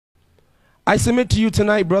I submit to you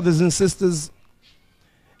tonight, brothers and sisters,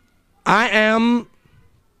 I am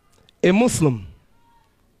a Muslim.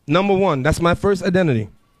 Number one, that's my first identity.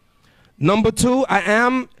 Number two, I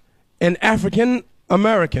am an African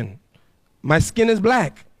American. My skin is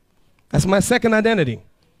black. That's my second identity.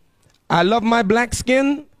 I love my black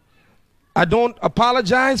skin. I don't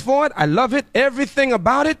apologize for it. I love it, everything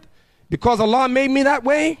about it, because Allah made me that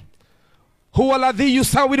way. It's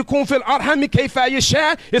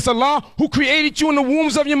Allah who created you in the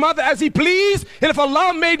wombs of your mother as He pleased. And if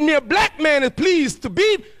Allah made me a black man and pleased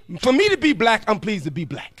for me to be black, I'm pleased to be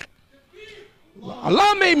black.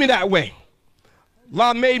 Allah made me that way.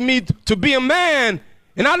 Allah made me to be a man,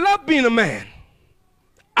 and I love being a man.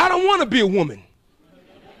 I don't want to be a woman.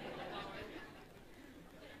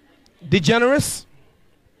 Degenerate.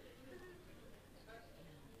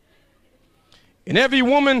 And every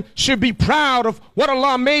woman should be proud of what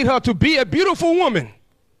Allah made her to be, a beautiful woman.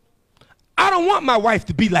 I don't want my wife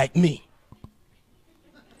to be like me.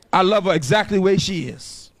 I love her exactly the way she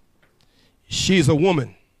is. She's a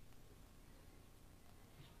woman.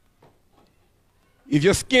 If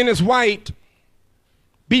your skin is white,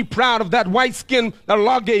 be proud of that white skin that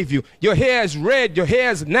Allah gave you. Your hair is red, your hair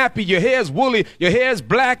is nappy, your hair is woolly, your hair is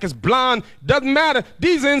black, is blonde. Doesn't matter.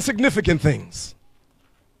 These are insignificant things.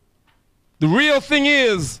 The real thing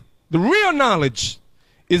is, the real knowledge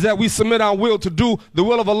is that we submit our will to do the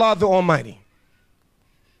will of Allah the Almighty.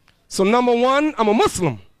 So number one, I'm a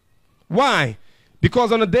Muslim. Why?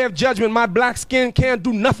 Because on the day of judgment, my black skin can't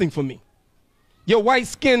do nothing for me. Your white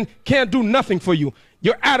skin can't do nothing for you.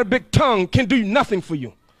 Your Arabic tongue can do nothing for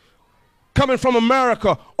you. Coming from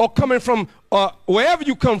America or coming from wherever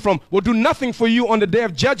you come from will do nothing for you on the day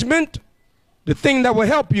of judgment. The thing that will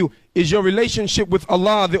help you is your relationship with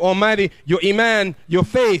Allah the Almighty, your iman, your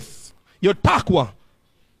faith, your taqwa.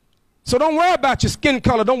 So don't worry about your skin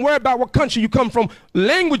color. Don't worry about what country you come from,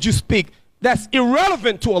 language you speak. That's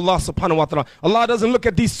irrelevant to Allah subhanahu wa ta'ala. Allah doesn't look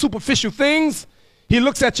at these superficial things. He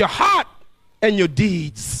looks at your heart and your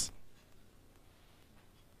deeds.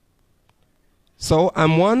 So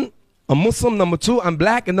I'm one, a Muslim. Number two, I'm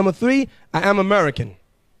black. And number three, I am American.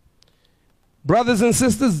 Brothers and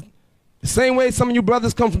sisters, the same way some of you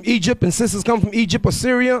brothers come from Egypt and sisters come from Egypt or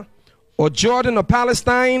Syria or Jordan or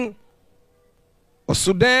Palestine or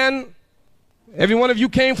Sudan. Every one of you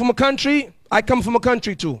came from a country. I come from a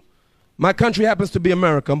country too. My country happens to be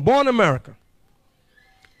America. I'm born in America.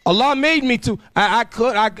 Allah made me to. I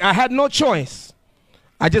had no choice.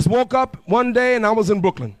 I just woke up one day and I was in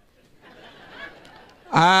Brooklyn.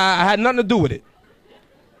 I had nothing to do with it.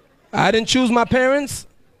 I didn't choose my parents.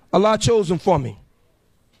 Allah chose them for me.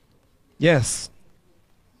 Yes.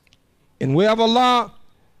 And wherever Allah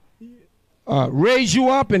raised you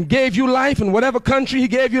up and gave you life, in whatever country He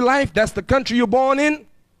gave you life, that's the country you're born in.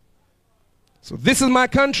 So this is my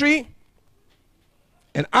country.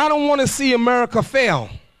 And I don't want to see America fail.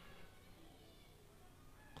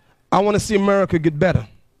 I want to see America get better.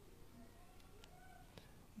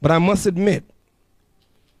 But I must admit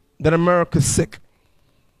that America's sick.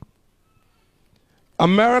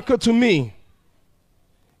 America, to me,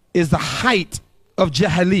 is the height of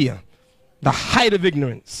jahiliyyah, the height of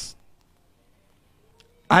ignorance.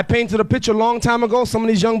 I painted a picture a long time ago. Some of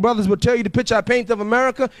these young brothers will tell you the picture I painted of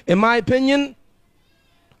America. In my opinion,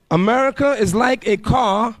 America is like a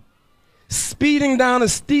car speeding down a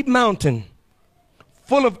steep mountain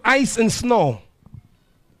full of ice and snow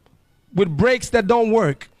with brakes that don't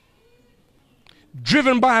work,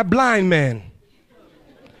 driven by a blind man,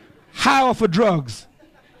 high off of drugs.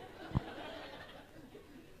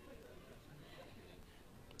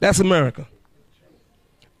 That's America.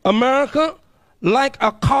 America, like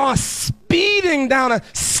a car speeding down a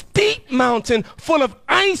steep mountain full of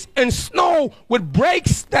ice and snow with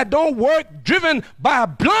brakes that don't work, driven by a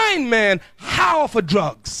blind man, high off of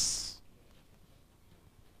drugs.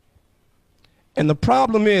 And the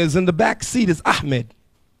problem is, in the back seat is Ahmed.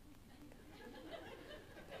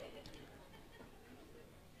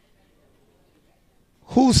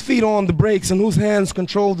 Whose feet are on the brakes and whose hands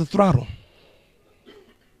control the throttle?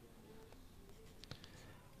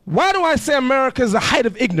 Why do I say America is the height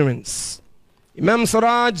of ignorance? Imam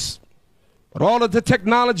Suraj, with all of the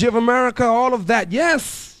technology of America, all of that,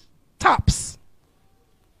 yes, tops.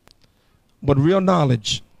 But real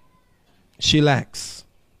knowledge, she lacks.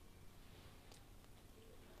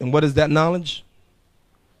 And what is that knowledge?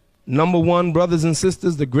 Number one, brothers and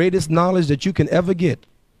sisters, the greatest knowledge that you can ever get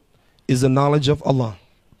is the knowledge of Allah.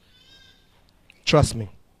 Trust me.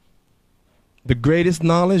 The greatest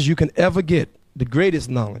knowledge you can ever get, the greatest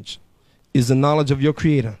knowledge, is the knowledge of your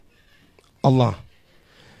Creator, Allah.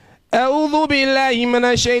 أعوذ بالله من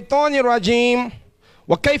الشيطان الرجيم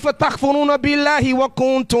وكيف تكفرون بالله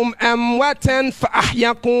وكنتم أمواتا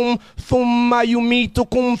فأحياكم ثم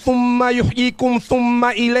يميتكم ثم يحييكم ثم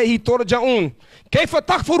إليه ترجعون. كيف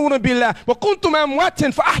تكفرون بالله وكنتم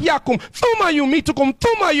أمواتا فأحياكم ثم يميتكم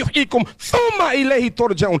ثم يحييكم ثم إليه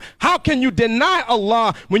ترجعون. How can you deny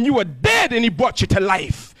Allah when you were dead and He brought you to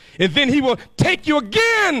life? And then He will take you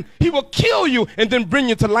again. He will kill you and then bring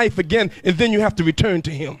you to life again. And then you have to return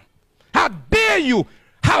to Him. How dare you?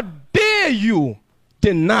 How dare you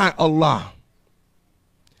deny Allah?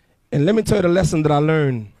 And let me tell you the lesson that I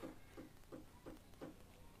learned.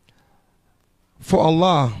 For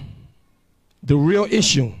Allah, the real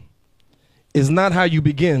issue is not how you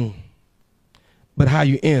begin, but how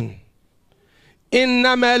you end.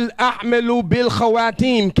 إنما الأعمال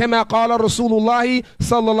بالخواتيم كما قال رسول الله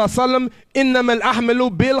صلى الله عليه وسلم إنما الأعمال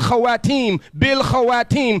بالخواتيم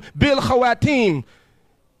بالخواتيم بالخواتيم.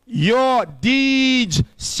 Your deeds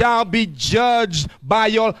shall be judged by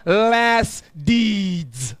your last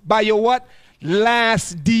deeds. By your what?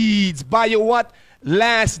 Last deeds. By your what?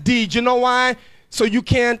 Last deeds. You know why? So you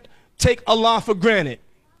can't take Allah for granted.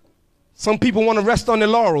 Some people want to rest on their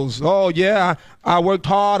laurels. Oh yeah, I worked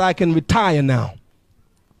hard, I can retire now.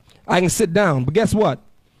 I can sit down. But guess what?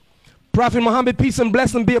 Prophet Muhammad, peace and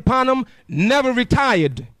blessing be upon him, never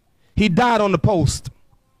retired. He died on the post.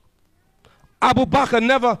 Abu Bakr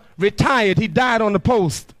never retired. He died on the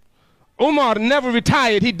post. Umar never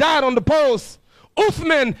retired. He died on the post.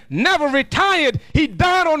 Uthman never retired. He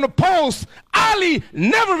died on the post. Ali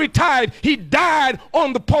never retired. He died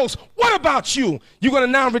on the post. What about you? You're going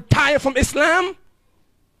to now retire from Islam?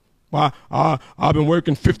 Well, I've been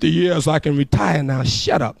working 50 years. I can retire now.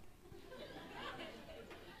 Shut up.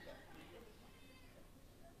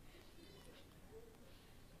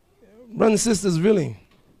 Brothers and sisters, really,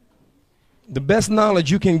 the best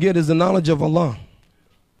knowledge you can get is the knowledge of Allah.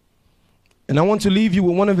 And I want to leave you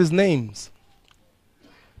with one of His names.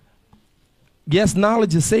 Yes,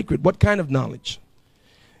 knowledge is sacred. What kind of knowledge?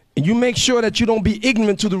 And you make sure that you don't be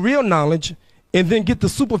ignorant to the real knowledge and then get the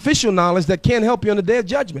superficial knowledge that can't help you on the day of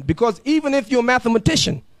judgment. Because even if you're a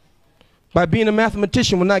mathematician, by being a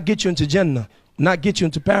mathematician will not get you into Jannah, not get you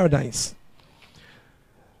into paradise.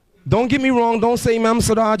 Don't get me wrong. Don't say Imam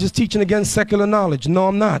Suraj is teaching against secular knowledge. No,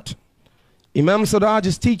 I'm not. Imam Suraj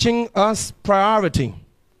is teaching us priority.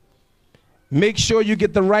 Make sure you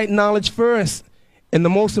get the right knowledge first. And the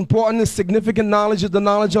most important and significant knowledge is the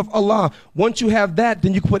knowledge of Allah. Once you have that,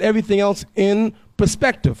 then you can put everything else in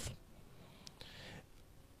perspective.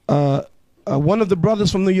 One of the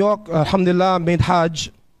brothers from New York, alhamdulillah, made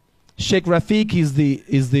Hajj. Sheikh Rafiq, is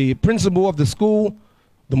the principal of the school,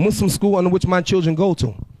 the Muslim school under which my children go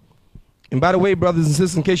to. And by the way, brothers and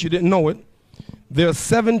sisters, in case you didn't know it, there are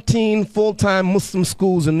 17 full-time Muslim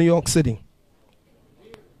schools in New York City.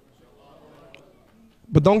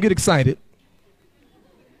 But don't get excited,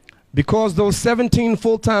 because those 17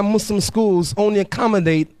 full-time Muslim schools only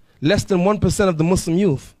accommodate less than 1% of the Muslim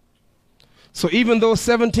youth. So even though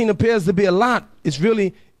 17 appears to be a lot, it's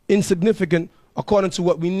really insignificant according to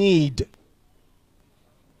what we need.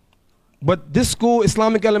 But this school,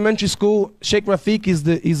 Islamic Elementary School, Sheikh Rafiq is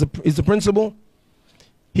the principal.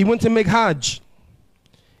 He went to make Hajj.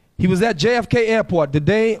 He was at JFK Airport the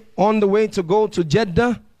day on the way to go to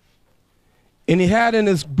Jeddah, and he had in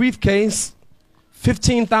his briefcase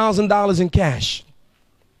 $15,000 in cash.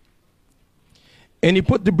 And he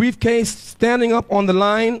put the briefcase standing up on the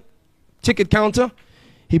line, ticket counter.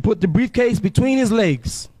 He put the briefcase between his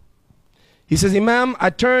legs. He says, Imam,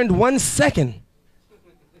 I turned 1 second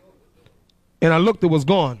and I looked, it was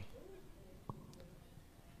gone.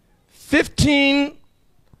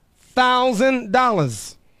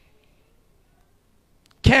 $15,000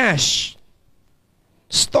 cash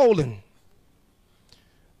stolen.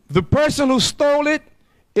 The person who stole it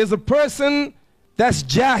is a person that's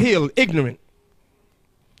jahil, ignorant,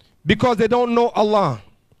 because they don't know Allah.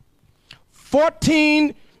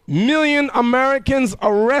 14 million Americans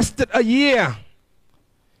arrested a year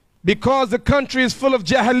because the country is full of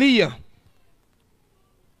jahiliyyah.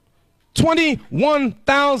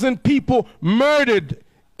 21,000 people murdered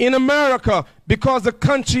in America because the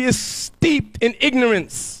country is steeped in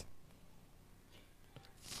ignorance.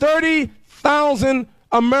 30,000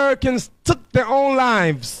 Americans took their own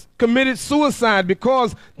lives, committed suicide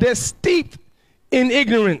because they're steeped in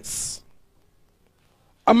ignorance.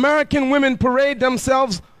 American women parade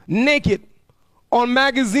themselves naked on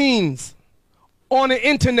magazines, on the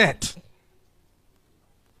internet.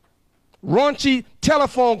 Raunchy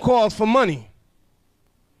telephone calls for money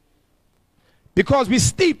because we're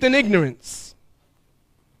steeped in ignorance.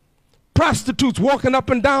 prostitutes walking up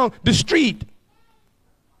and down the street,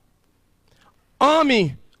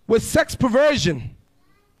 army with sex perversion,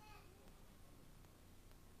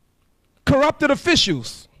 corrupted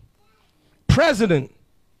officials, president,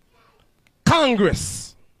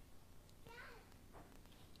 Congress.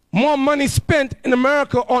 More money spent in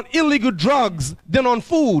America on illegal drugs than on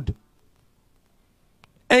food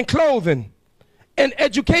and clothing and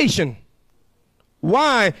education.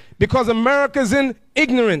 Why? Because America's in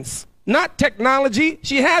ignorance, not technology.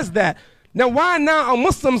 She has that. Now, why now are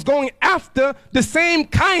Muslims going after the same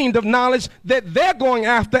kind of knowledge that they're going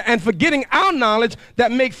after and forgetting our knowledge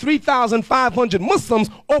that make 3,500 Muslims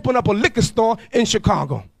open up a liquor store in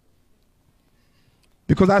Chicago?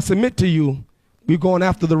 Because I submit to you, we're going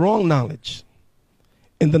after the wrong knowledge.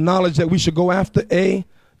 And the knowledge that we should go after, A,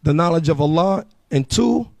 the knowledge of Allah, and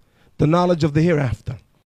 2, the knowledge of the hereafter.